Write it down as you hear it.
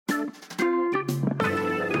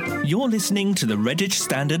You're listening to the Redditch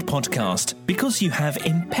Standard podcast because you have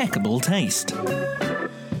impeccable taste.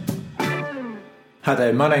 Hi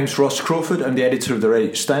there, my name's Ross Crawford. I'm the editor of the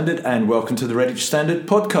Redditch Standard, and welcome to the Redditch Standard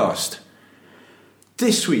podcast.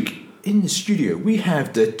 This week in the studio we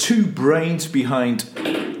have the two brains behind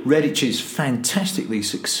Redditch's fantastically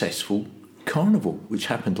successful Carnival, which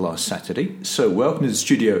happened last Saturday. So welcome to the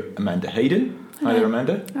studio, Amanda Hayden. Hi there,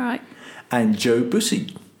 Amanda. All right. And Joe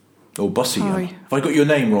Bussey. Or Bussey. Hi. Have I got your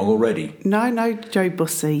name wrong already? No, Joe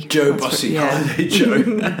Bussey. Joe Bussey. Yeah. Hi there,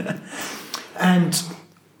 Joe. And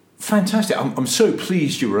fantastic. I'm so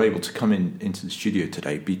pleased you were able to come into the studio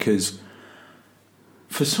today, because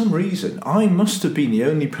for some reason I must have been the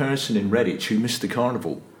only person in Redditch who missed the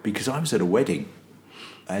Carnival, because I was at a wedding,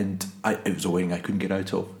 and it was a wedding I couldn't get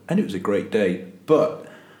out of, and it was a great day, but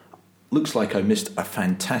looks like I missed a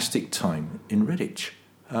fantastic time in Redditch.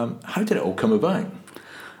 How did it all come about?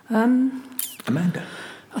 Amanda?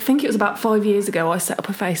 I think it was about 5 years ago I set up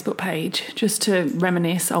a Facebook page just to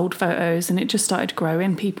reminisce old photos, and it just started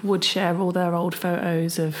growing. People would share all their old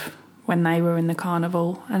photos of when they were in the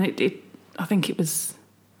Carnival, and I think it was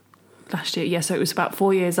last year, so it was about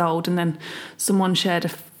 4 years old, and then someone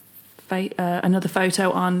shared another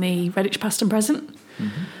photo on the Redditch Past and Present.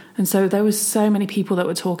 Mm-hmm. And so there was so many people that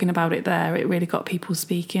were talking about it there, it really got people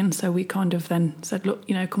speaking. So we kind of then said, look,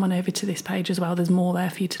 come on over to this page as well. There's more there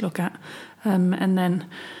for you to look at. And then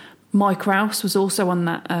Mike Rouse was also on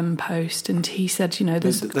that post, and he said,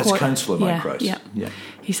 That's Councillor Mike Rouse. Yeah.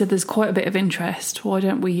 He said there's quite a bit of interest. Why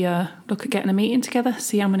don't we look at getting a meeting together,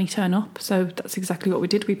 see how many turn up? So that's exactly what we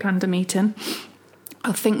did. We planned a meeting.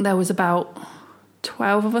 I think there was about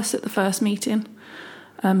 12 of us at the first meeting.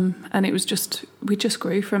 And it was we just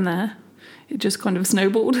grew from there. It just kind of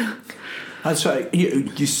snowballed. And so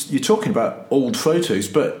you're talking about old photos,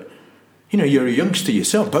 but you're a youngster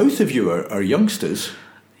yourself. Both of you are youngsters.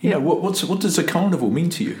 What does a carnival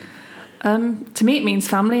mean to you? To me, it means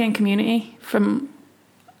family and community.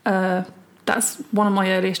 That's one of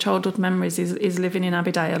my earliest childhood memories is living in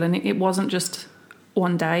Abbeydale, and it wasn't just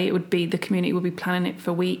one day. It would be the community would be planning it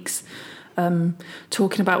for weeks.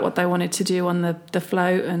 Talking about what they wanted to do on the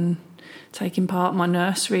float and taking part. My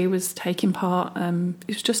nursery was taking part. It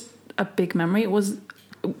was just a big memory. It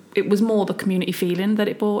was more the community feeling that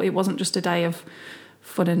it brought. It wasn't just a day of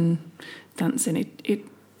fun and dancing.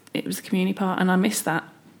 It was the community part, and I miss that,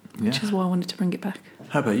 which is why I wanted to bring it back.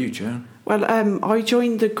 How about you, Joan? Well, I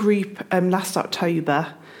joined the group last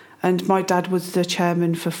October, and my dad was the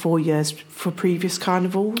chairman for 4 years for previous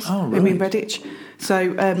carnivals. Oh, right. In Redditch.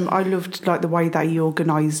 So I loved the way that he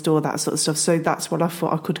organised all that sort of stuff. So that's what I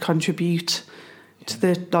thought I could contribute to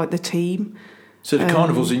the team. So the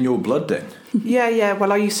carnival's in your blood then? Yeah.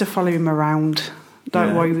 Well, I used to follow him around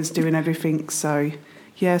while he was doing everything. So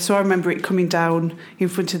so I remember it coming down in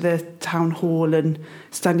front of the town hall and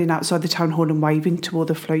standing outside the town hall and waving to all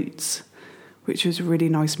the floats, which was a really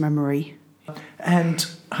nice memory. And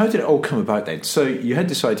how did it all come about then? So you had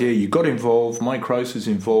this idea, you got involved, Mike Rouse was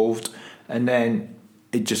involved, and then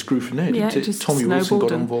it just grew from there. Tommy Wilson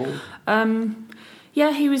got involved.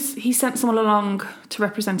 He sent someone along to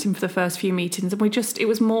represent him for the first few meetings, and it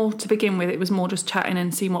was more to begin with. It was more just chatting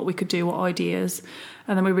and seeing what we could do, what ideas,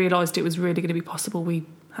 and then we realised it was really going to be possible. We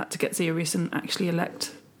had to get serious and actually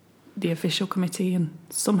elect the official committee, and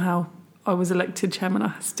somehow I was elected chairman.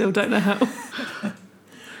 I still don't know how.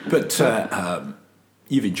 But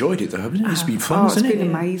you've enjoyed it though, haven't it? It's been fun, hasn't it? It's been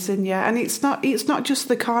amazing, yeah. And it's not just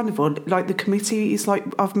the carnival. The committee is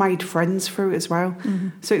I've made friends through it as well. Mm-hmm.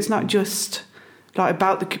 So it's not just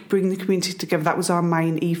about bringing the community together. That was our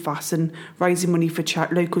main ethos, and raising money for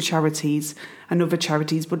local charities and other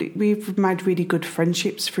charities. But we've made really good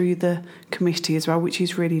friendships through the committee as well, which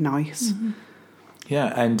is really nice. Mm-hmm.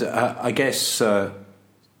 Yeah, and I guess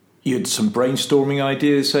you had some brainstorming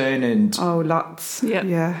ideas then, and lots.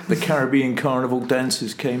 Yeah. The Caribbean Carnival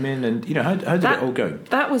dancers came in, and how did it all go?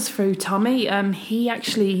 That was through Tommy. He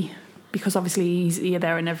actually, because obviously he's here,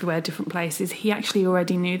 there, and everywhere, different places. He actually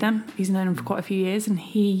already knew them. He's known them for quite a few years, and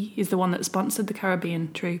he is the one that sponsored the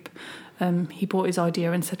Caribbean troupe. He brought his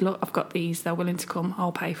idea and said, "Look, I've got these. They're willing to come.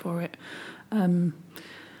 I'll pay for it."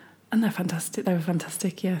 And they're fantastic. They were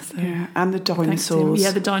fantastic, yeah. So and the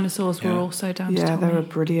dinosaurs. The dinosaurs were also down to Tommy. Yeah, they were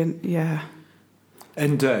brilliant, yeah.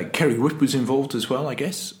 And Kerry Whip was involved as well, I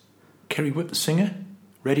guess. Kerry Whip, the singer,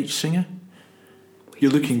 Redditch singer.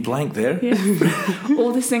 You're looking blank there. Yeah.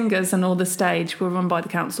 All the singers and all the stage were run by the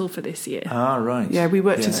council for this year. Ah, right. Yeah, we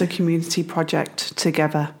worked as a community project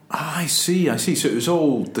together. Ah, I see. So it was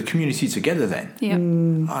all the community together then?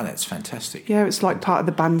 Yeah. Ah, that's fantastic. Yeah, it's part of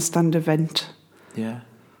the bandstand event. Yeah.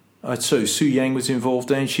 So Sue Yang was involved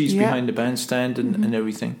then. She's behind the bandstand and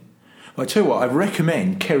everything. Well, I tell you what, I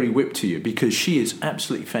recommend Kerry Whip to you because she is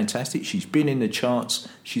absolutely fantastic. She's been in the charts.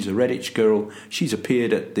 She's a Redditch girl. She's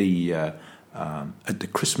appeared at the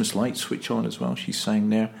Christmas light switch on as well. She sang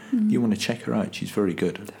there. You want to check her out. She's very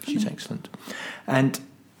good. Definitely. She's excellent. And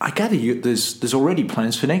I gather there's already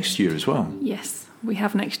plans for next year as well. Yes, we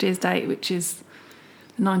have next year's date, which is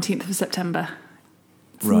the 19th of September.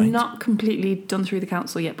 It's Right. not completely done through the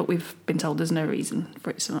council yet, but we've been told there's no reason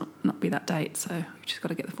for it to not be that date, so we've just got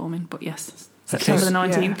to get the form in. But yes, September the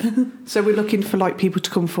 19th. Yeah. So we're looking for like people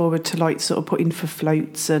to come forward to like sort of put in for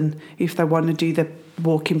floats, and if they want to do the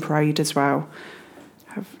walking parade as well,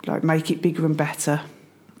 make it bigger and better.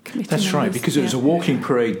 That's right, because it was a walking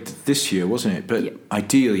parade this year, wasn't it? But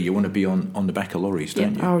ideally you want to be on the back of lorries,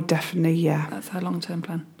 don't you? Oh, definitely, yeah. That's our long-term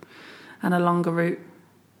plan. And a longer route.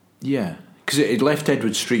 Yeah. Because it left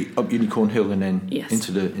Edward Street, up Unicorn Hill, and then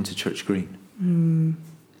into Church Green.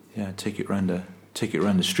 Yeah, take it round the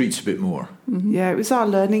streets a bit more. Mm-hmm. Yeah, it was our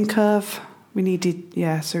learning curve. We needed,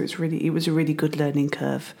 so it was a really good learning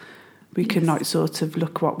curve. We can like sort of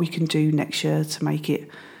look what we can do next year to make it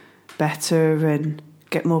better and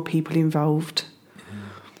get more people involved.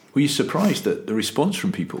 Were you surprised at the response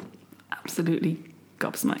from people? Absolutely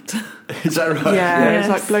gobsmacked. Is that right? Yeah, it was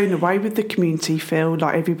like blown away with the community feel,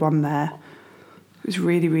 like everyone there. It was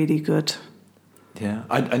really, really good. Yeah,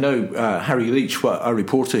 I know Harry Leach, our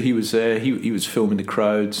reporter, he was there. He was filming the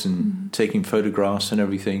crowds and taking photographs and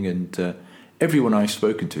everything. And everyone I've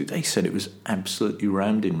spoken to, they said it was absolutely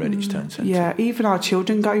rammed in Redditch Town Centre. Yeah, even our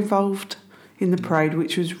children got involved in the parade,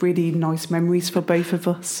 which was really nice memories for both of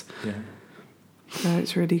us. Yeah. So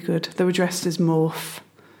it's really good. They were dressed as morph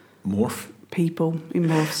people in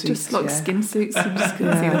morph suits. Just like skin suits, you just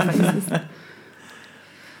couldn't see their faces.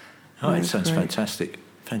 Oh, it sounds fantastic.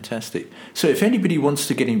 Fantastic. So if anybody wants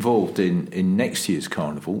to get involved in next year's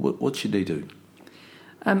carnival, what should they do?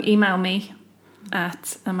 Email me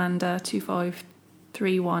at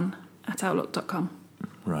amanda2531@outlook.com.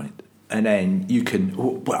 Right. And then you can,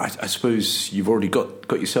 I suppose you've already got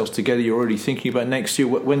yourselves together, you're already thinking about next year.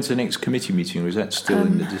 When's the next committee meeting, or is that still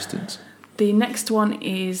in the distance? The next one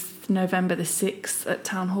is November the 6th at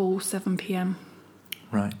Town Hall, 7 p.m.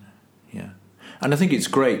 Right, yeah. And I think it's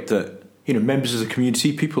great that, members of the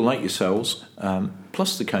community, people like yourselves,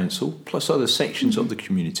 plus the council, plus other sections of the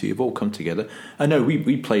community have all come together. I know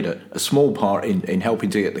we played a small part in helping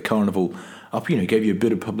to get the carnival up, gave you a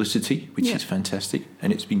bit of publicity, which is fantastic,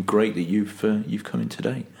 and it's been great that you've come in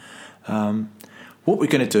today. What we're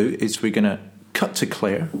going to do is we're going to cut to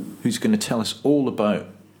Claire, who's going to tell us all about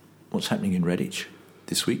what's happening in Redditch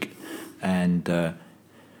this week, and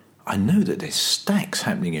I know that there's stacks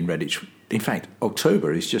happening in Redditch. In fact,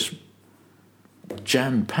 October is just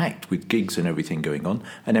jam-packed with gigs and everything going on,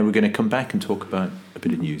 and then we're going to come back and talk about a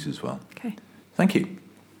bit of news as well. Okay. Thank you.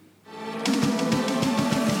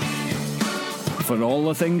 For all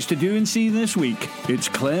the things to do and see this week, it's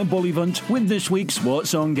Claire Bullivant with this week's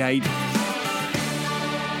What's On Guide.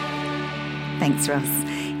 Thanks, Ross.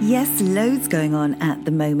 Yes, loads going on at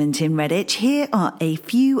the moment in Redditch. Here are a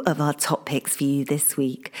few of our top picks for you this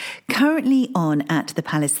week. Currently on at the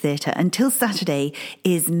Palace Theatre until Saturday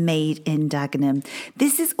is Made in Dagenham.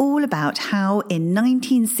 This is all about how in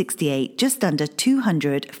 1968, just under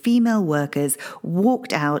 200 female workers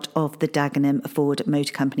walked out of the Dagenham Ford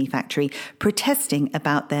Motor Company factory protesting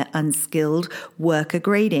about their unskilled worker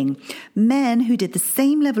grading. Men who did the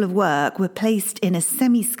same level of work were placed in a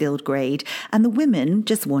semi-skilled grade, and the women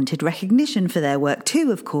just wanted recognition for their work too,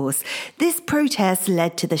 of course. This protest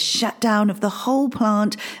led to the shutdown of the whole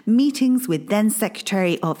plant, meetings with then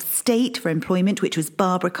Secretary of State for Employment, which was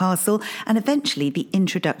Barbara Castle, and eventually the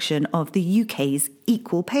introduction of the UK's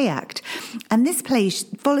Equal Pay Act. And this play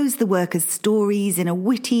follows the workers' stories in a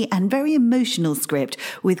witty and very emotional script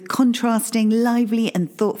with contrasting, lively and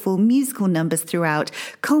thoughtful musical numbers throughout,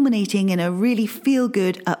 culminating in a really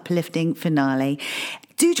feel-good, uplifting finale.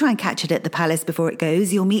 Do try and catch it at the Palace before it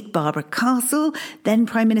goes. You'll meet Barbara Castle, then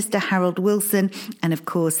Prime Minister Harold Wilson, and of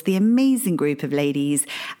course the amazing group of ladies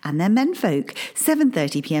and their menfolk.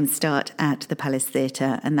 7:30pm start at the Palace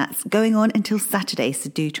Theatre, and that's going on until Saturday,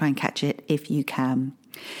 so do try and catch it if you can.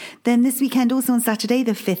 Then this weekend, also on Saturday,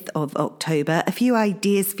 the 5th of October, a few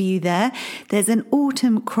ideas for you there. There's an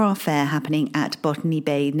autumn craft fair happening at Botany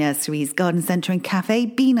Bay Nurseries Garden Centre and Cafe.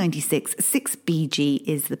 B96 6BG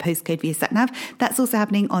is the postcode for your sat-nav. That's also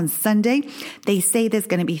happening on Sunday. They say there's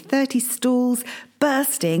going to be 30 stalls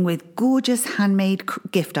bursting with gorgeous handmade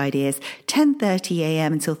gift ideas.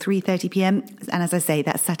 10:30am until 3:30pm. And as I say,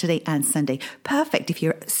 that's Saturday and Sunday. Perfect if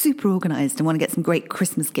you're super organised and want to get some great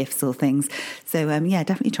Christmas gifts or things. So,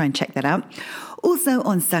 definitely try and check that out. Also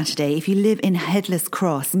on Saturday, if you live in Headless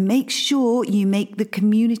Cross, make sure you make the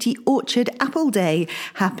Community Orchard Apple Day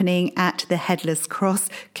happening at the Headless Cross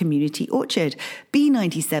Community Orchard.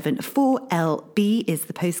 B97 4LB is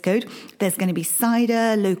the postcode. There's going to be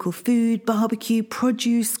cider, local food, barbecue,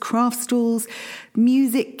 produce, craft stalls,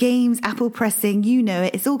 music, games, apple pressing, you know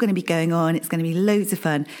it. It's all going to be going on. It's going to be loads of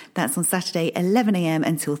fun. That's on Saturday, 11 a.m.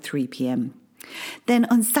 until 3 p.m. Then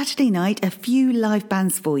on Saturday night, a few live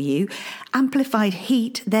bands for you. Amplified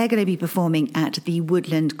Heat, they're going to be performing at the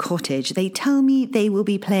Woodland Cottage. They tell me they will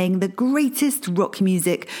be playing the greatest rock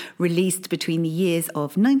music released between the years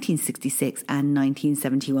of 1966 and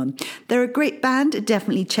 1971. They're a great band,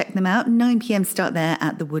 definitely check them out. 9 p.m. start there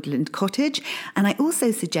at the Woodland Cottage. And I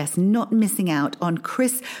also suggest not missing out on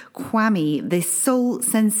Chris Kwame, the soul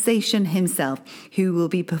sensation himself, who will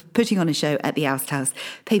be putting on a show at the Oust House,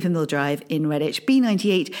 Paper Mill Drive in Redditch.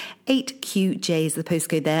 B98 8QJ is the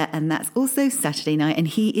postcode there, and that's also Saturday night, and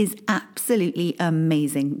he is absolutely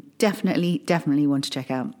amazing. Definitely want to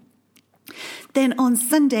check out. Then on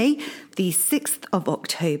Sunday, the 6th of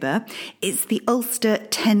October, it's the Ulster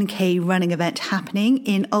 10K running event happening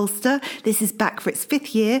in Ulster. This is back for its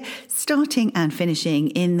 5th year, starting and finishing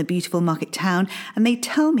in the beautiful market town. And they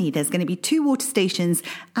tell me there's going to be 2 water stations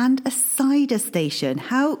and a cider station.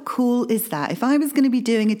 How cool is that? If I was going to be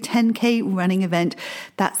doing a 10K running event,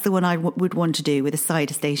 that's the one I would want to do, with a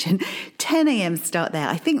cider station. 10 a.m. start there.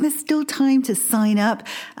 I think there's still time to sign up.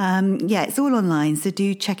 It's all online, so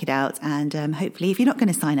do check it out. And hopefully, if you're not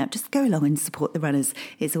going to sign up, just go along and support the runners.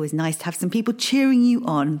 It's always nice to have some people cheering you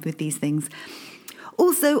on with these things.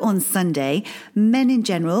 Also on Sunday, Men in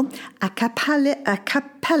General, a cappella,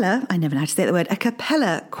 I never know how to say the word, a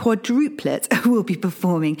cappella quadruplet will be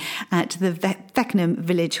performing at the Feckenham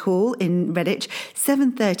Village Hall in Redditch,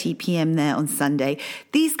 7:30 p.m. there on Sunday.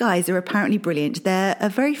 These guys are apparently brilliant. They're a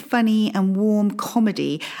very funny and warm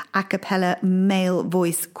comedy a cappella male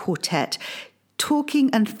voice quartet, talking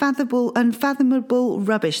unfathomable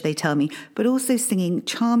rubbish, they tell me, but also singing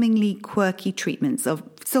charmingly quirky treatments of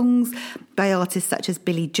songs by artists such as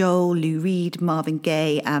Billy Joel, Lou Reed, Marvin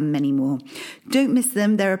Gaye, and many more. Don't miss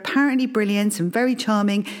them. They're apparently brilliant and very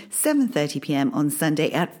charming. 7:30 p.m. on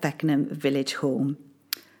Sunday at Feckenham Village Hall.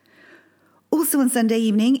 Also on Sunday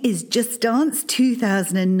evening is Just Dance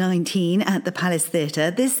 2019 at the Palace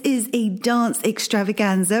Theatre. This is a dance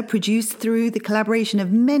extravaganza produced through the collaboration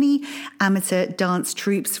of many amateur dance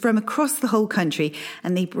troupes from across the whole country,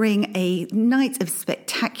 and they bring a night of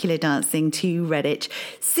spectacular dancing to Redditch.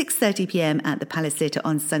 6:30 p.m. at the Palace Theatre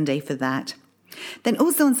on Sunday for that. Then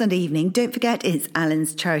also on Sunday evening, don't forget, it's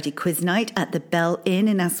Alan's Charity Quiz Night at the Bell Inn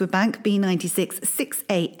in Aswabank. B96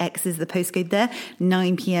 6AX is the postcode there.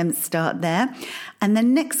 9 p.m. start there. And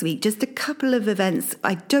then next week, just a couple of events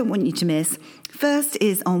I don't want you to miss. First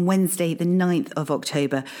is on Wednesday, the 9th of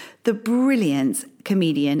October. The brilliant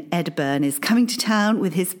comedian Ed Byrne is coming to town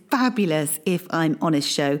with his fabulous If I'm Honest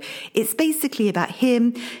show. It's basically about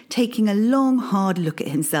him taking a long, hard look at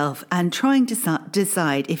himself and trying to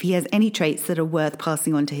decide if he has any traits that are worth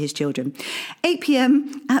passing on to his children. 8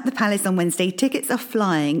 p.m. at the Palace on Wednesday. Tickets are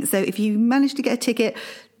flying, so if you manage to get a ticket,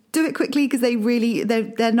 do it quickly, because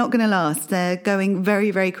they're not going to last. They're going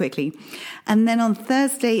very, very quickly. And then on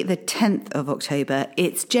Thursday, the 10th of October,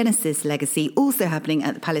 it's Genesis Legacy, also happening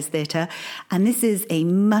at the Palace Theatre. And this is a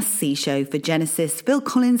must-see show for Genesis, Phil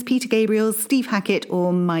Collins, Peter Gabriel, Steve Hackett,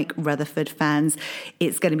 or Mike Rutherford fans.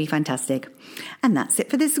 It's going to be fantastic. And that's it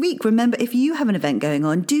for this week. Remember, if you have an event going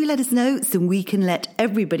on, do let us know so we can let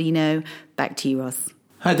everybody know. Back to you, Ross.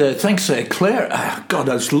 Hi there, thanks Claire. God,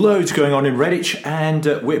 there's loads going on in Redditch, and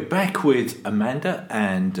we're back with Amanda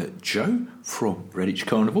and Joe from Redditch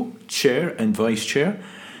Carnival, Chair and Vice Chair,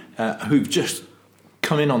 who've just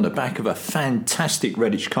come in on the back of a fantastic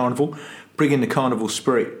Redditch Carnival, bringing the carnival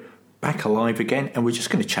spirit back alive again, and we're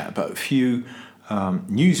just going to chat about a few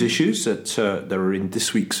news issues that are in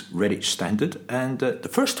this week's Redditch Standard. And the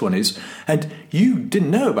first one is, and you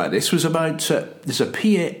didn't know about this, was about there's a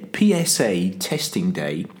PSA testing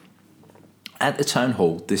day at the Town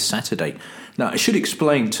Hall this Saturday. Now, I should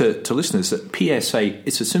explain to listeners that PSA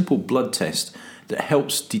is a simple blood test that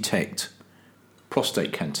helps detect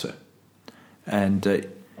prostate cancer. And,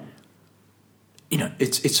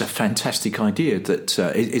 it's a fantastic idea that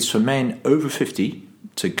it's for men over 50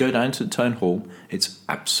 to go down to the Town Hall. It's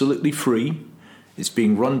absolutely free. It's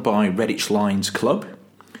being run by Redditch Lions Club,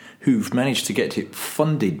 who've managed to get it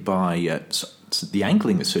funded by the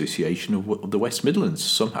Angling Association of the West Midlands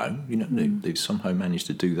somehow. They've somehow managed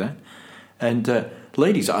to do that. And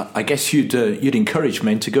ladies, I guess you'd encourage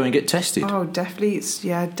men to go and get tested. Oh, definitely.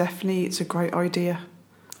 It's a great idea.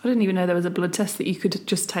 I didn't even know there was a blood test that you could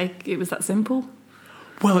just take. It was that simple.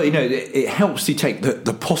 Well, it helps detect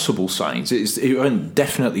the possible signs. It won't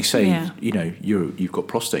definitely say, you've got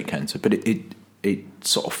prostate cancer, but it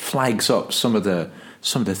sort of flags up some of the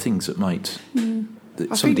things that might, some of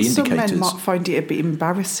the indicators. Some men might find it a bit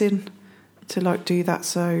embarrassing to do that,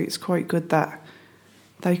 so it's quite good that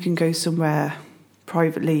they can go somewhere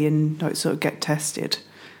privately and sort of get tested,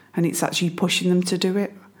 and it's actually pushing them to do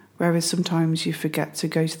it. Whereas sometimes you forget to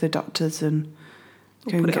go to the doctors and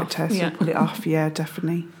go and get tested, or pull it off. Yeah,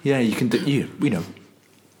 definitely. Yeah, you can.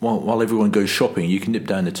 While everyone goes shopping, you can nip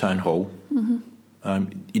down the town hall.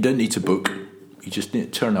 Mm-hmm. You don't need to book. You just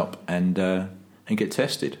need to turn up and get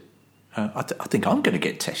tested. I think I'm going to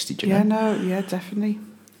get tested. Yeah, definitely.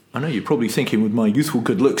 I know you're probably thinking, with my youthful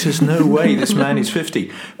good looks, there's no way this man is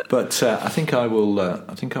 50. But I think I will.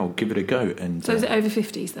 I think I'll give it a go. And so is it over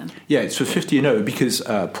 50s then? Yeah, it's for 50 and over, because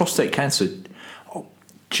prostate cancer,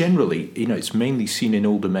 generally, it's mainly seen in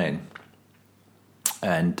older men.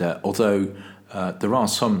 And although there are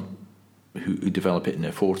some who develop it in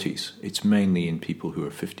their 40s, it's mainly in people who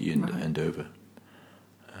are 50 and over.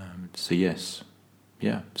 So yes,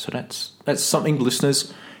 yeah. So that's something,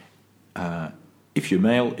 listeners. If you're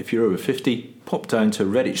male, if you're over 50, pop down to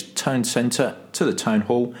Redditch Town Centre, to the Town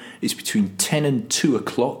Hall. It's between 10 and 2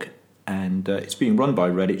 o'clock, and it's being run by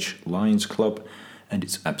Redditch Lions Club, and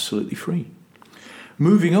it's absolutely free.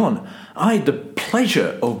 Moving on, I had the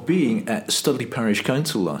pleasure of being at Studley Parish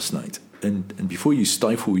Council last night, and before you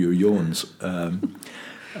stifle your yawns, one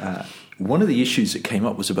of the issues that came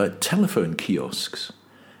up was about telephone kiosks,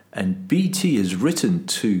 and BT has written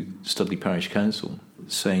to Studley Parish Council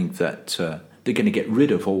saying that they're going to get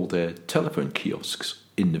rid of all their telephone kiosks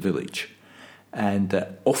in the village, and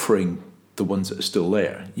offering the ones that are still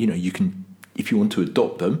there. You can, if you want to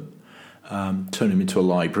adopt them, turn them into a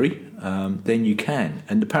library, then you can.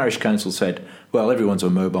 And the parish council said, well, everyone's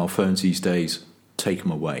on mobile phones these days, take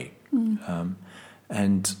them away.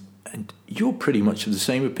 And you're pretty much of the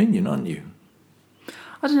same opinion, aren't you?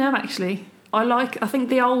 I don't know, actually. I think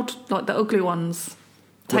the old, the ugly ones,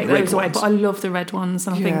 take those away, but I love the red ones,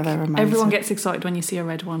 and I think everyone gets excited when you see a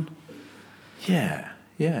red one. Yeah.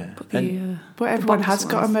 But everyone has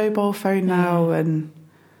got a mobile phone now, and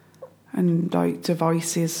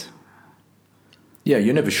devices. Yeah,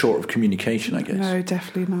 you're never short of communication, I guess. No,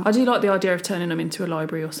 definitely not. I do like the idea of turning them into a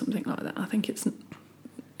library or something like that. I think it's a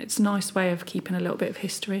nice way of keeping a little bit of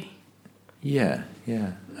history. Yeah.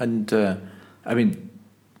 And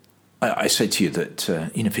I said to you that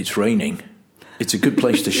if it's raining, it's a good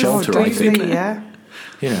place to shelter. I think. Yeah.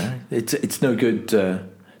 It's no good.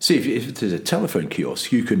 See, if there's a telephone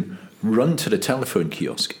kiosk, you can run to the telephone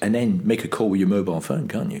kiosk and then make a call with your mobile phone,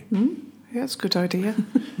 can't you? Yeah, that's a good idea.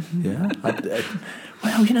 Yeah.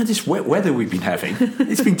 This wet weather we've been having,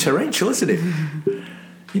 it's been torrential, isn't it?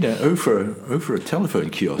 Over a telephone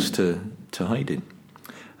kiosk to hide in.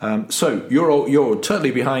 So you're totally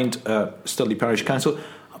behind Studley Parish Council.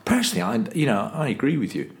 Personally, I agree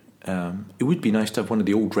with you. It would be nice to have one of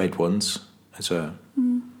the old red ones as a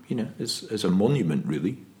as a monument,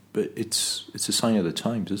 really. But it's a sign of the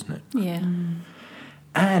times, isn't it? Yeah.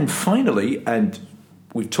 And finally, and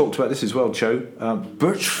we've talked about this as well, Joe,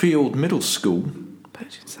 Birchfield Middle School.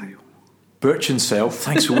 Birchensale.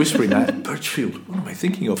 Thanks for whispering that. Birchfield. What am I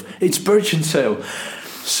thinking of? It's Birchensale.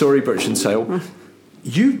 Sorry, Birchensale.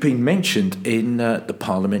 You've been mentioned in the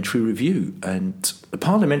Parliamentary Review, and the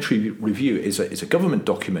Parliamentary Review is a government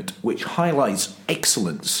document which highlights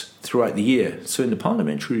excellence throughout the year. So in the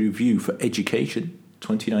Parliamentary Review for Education,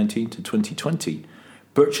 2019 to 2020,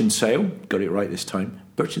 Birchensale, got it right this time,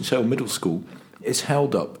 Birchensale Middle School is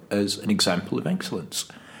held up as an example of excellence.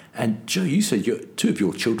 And Joe, you said two of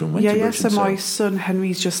your children went to Birchensale. Yeah, so my son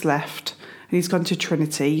Henry's just left, and he's gone to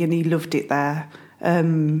Trinity, and he loved it there.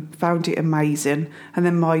 Found it amazing, and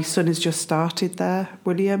then my son has just started there,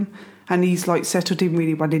 William, and he's settled in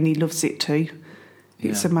really well, and he loves it too.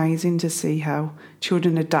 It's amazing to see how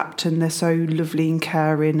children adapt, and they're so lovely and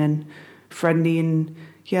caring and friendly, and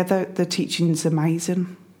the teaching's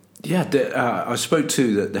amazing. Yeah, I spoke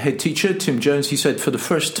to the head teacher, Tim Jones. He said for the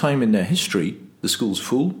first time in their history, the school's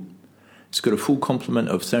full. It's got a full complement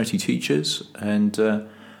of 30 teachers, and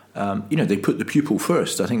they put the pupil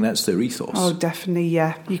first. I think that's their ethos. Oh, definitely,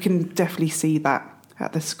 yeah. You can definitely see that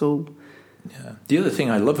at the school. Yeah. The other thing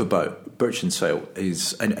I love about Birchensale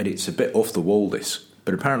is, and it's a bit off the wall this,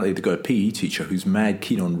 but apparently they've got a PE teacher who's mad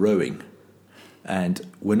keen on rowing. And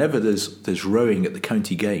whenever there's rowing at the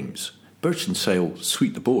county games, Birchensale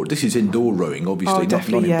sweep the board. This is indoor rowing, obviously, not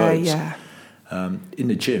in boats. Yeah. In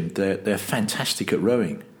the gym, they're fantastic at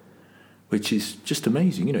rowing, which is just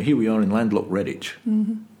amazing. Here we are in landlocked Redditch.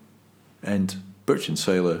 Mm-hmm. And Birch and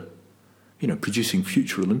Sale are, producing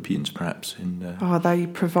future Olympians, perhaps. They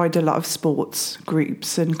provide a lot of sports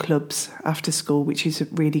groups and clubs after school, which is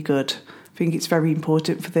really good. I think it's very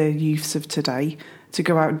important for the youths of today to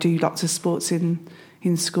go out and do lots of sports in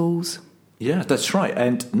schools. Yeah, that's right.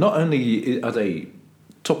 And not only are they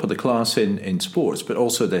top of the class in sports, but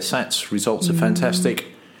also their SATs results are fantastic,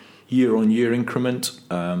 year-on-year increment,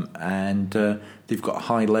 and they've got a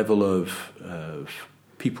high level of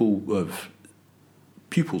pupils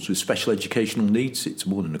with special educational needs. It's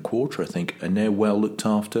more than a quarter, I think, and they're well looked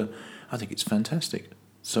after. I think it's fantastic.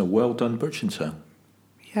 So well done, Birch and Sale.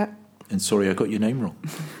 Yeah. And sorry I got your name wrong.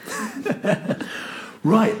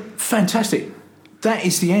 Right, fantastic. That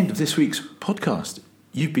is the end of this week's podcast.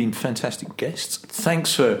 You've been fantastic guests.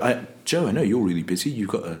 Thanks for... Joe, I know you're really busy. You've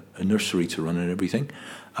got a nursery to run and everything.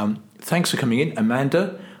 Thanks for coming in.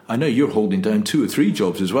 Amanda, I know you're holding down 2 or 3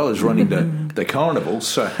 jobs as well as running the carnival,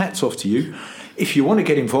 so hats off to you. If you want to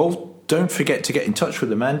get involved, don't forget to get in touch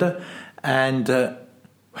with Amanda. And,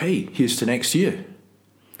 hey, here's to next year.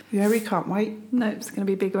 Yeah, we can't wait. No, it's going to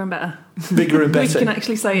be bigger and better. Bigger and better. We can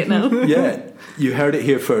actually say it now. Yeah, you heard it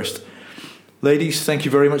here first. Ladies, thank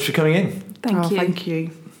you very much for coming in. Thank you. Thank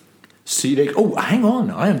you. See you later. Oh, hang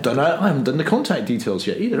on. I haven't done the contact details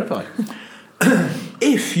yet either, have I?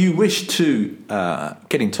 If you wish to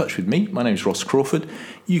get in touch with me, my name's Ross Crawford.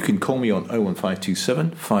 You can call me on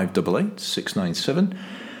 01527 588 697.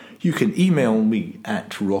 You can email me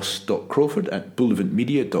at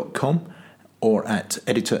ross.crawford@boulevardmedia.com or at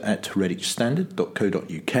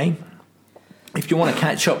editor@redditchstandard.co.uk. If you want to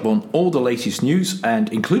catch up on all the latest news, and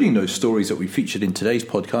including those stories that we featured in today's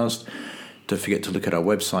podcast, don't forget to look at our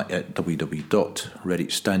website at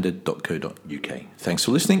www.redditchstandard.co.uk. Thanks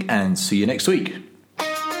for listening, and see you next week.